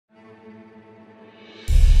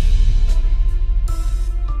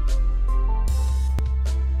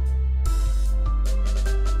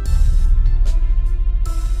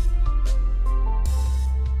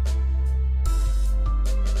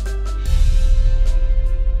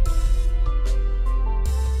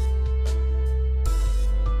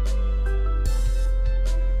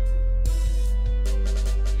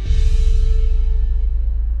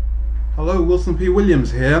Wilson P.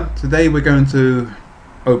 Williams here. Today we're going to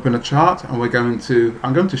open a chart and I'm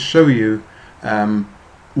going to show you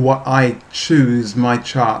what I choose my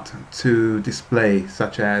chart to display,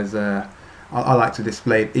 such as I like to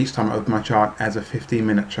display it each time I open my chart as a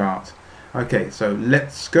 15-minute chart. Okay, so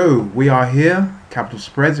let's go. We are here, Capital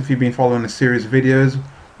Spreads. If you've been following a series of videos,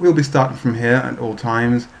 we'll be starting from here at all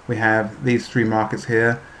times. We have these three markets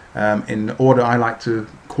here. In the order I like to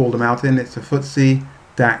call them out in, it's the FTSE,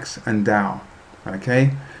 DAX and Dow.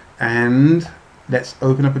 Okay, and let's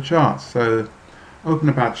open up a chart. So open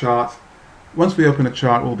up our chart. Once we open a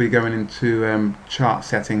chart, we'll be going into chart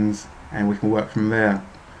settings and we can work from there.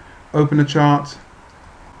 Open a chart,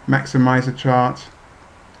 maximize a chart,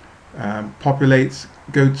 populate,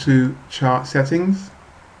 go to chart settings.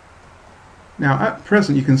 Now at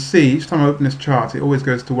present you can see each time I open this chart it always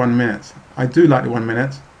goes to 1 minute. I do like the 1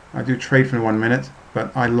 minute. I do trade for the 1 minute,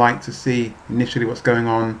 but I like to see initially what's going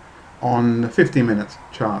on the 15-minute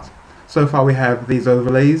chart. So far we have these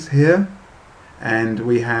overlays here and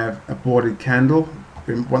we have a boarded candle.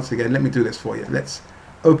 Once again, let me do this for you. Let's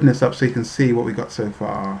open this up so you can see what we got so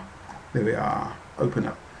far. There we are, open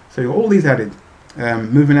up. So all these added,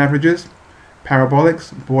 moving averages,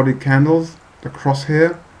 parabolics, boarded candles, the cross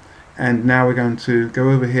here, and now we're going to go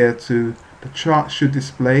over here to the chart should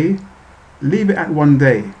display, leave it at 1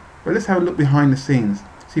 day. But let's have a look behind the scenes.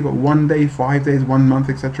 So you've got 1 day, 5 days, 1 month,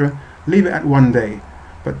 etc. Leave it at 1 day.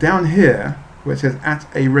 But down here, where it says at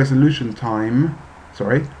a resolution time,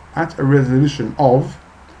 at a resolution of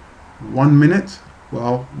 1 minute,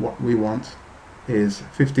 well, what we want is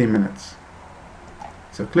 15 minutes.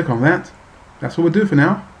 So click on that. That's what we'll do for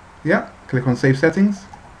now. Yeah, click on Save Settings.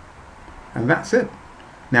 And that's it.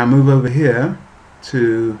 Now move over here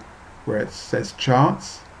to where it says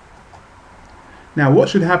Charts. Now what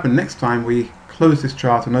should happen next time we close this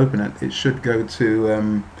chart and open it? It should go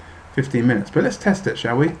to 15 minutes. But let's test it,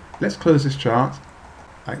 shall we? Let's close this chart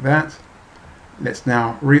like that. Let's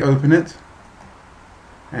now reopen it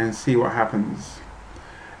and see what happens.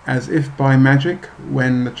 As if by magic,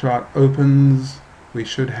 when the chart opens, we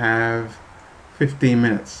should have 15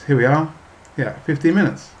 minutes. Here we are. Yeah, 15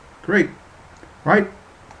 minutes. Great. Right.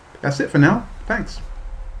 That's it for now. Thanks.